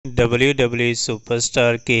WWE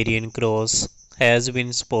superstar Karrion Kross has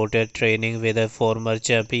been spotted training with a former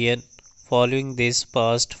champion. Following this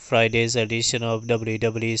past Friday's edition of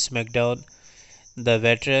WWE SmackDown, the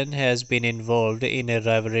veteran has been involved in a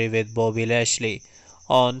rivalry with Bobby Lashley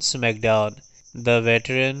on SmackDown. The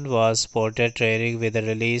veteran was spotted training with the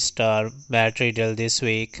release star Matt Riddle this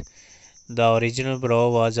week. The original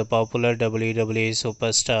Bro was a popular WWE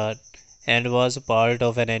superstar and was part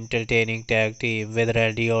of an entertaining tag team with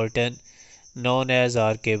Randy Orton, known as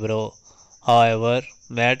RK Bro. However,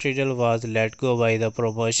 Matt Riddle was let go by the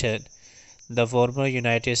promotion. The former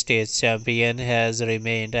United States champion has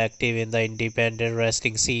remained active in the independent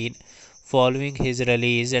wrestling scene following his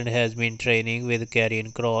release and has been training with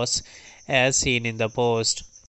Karrion Kross as seen in the post.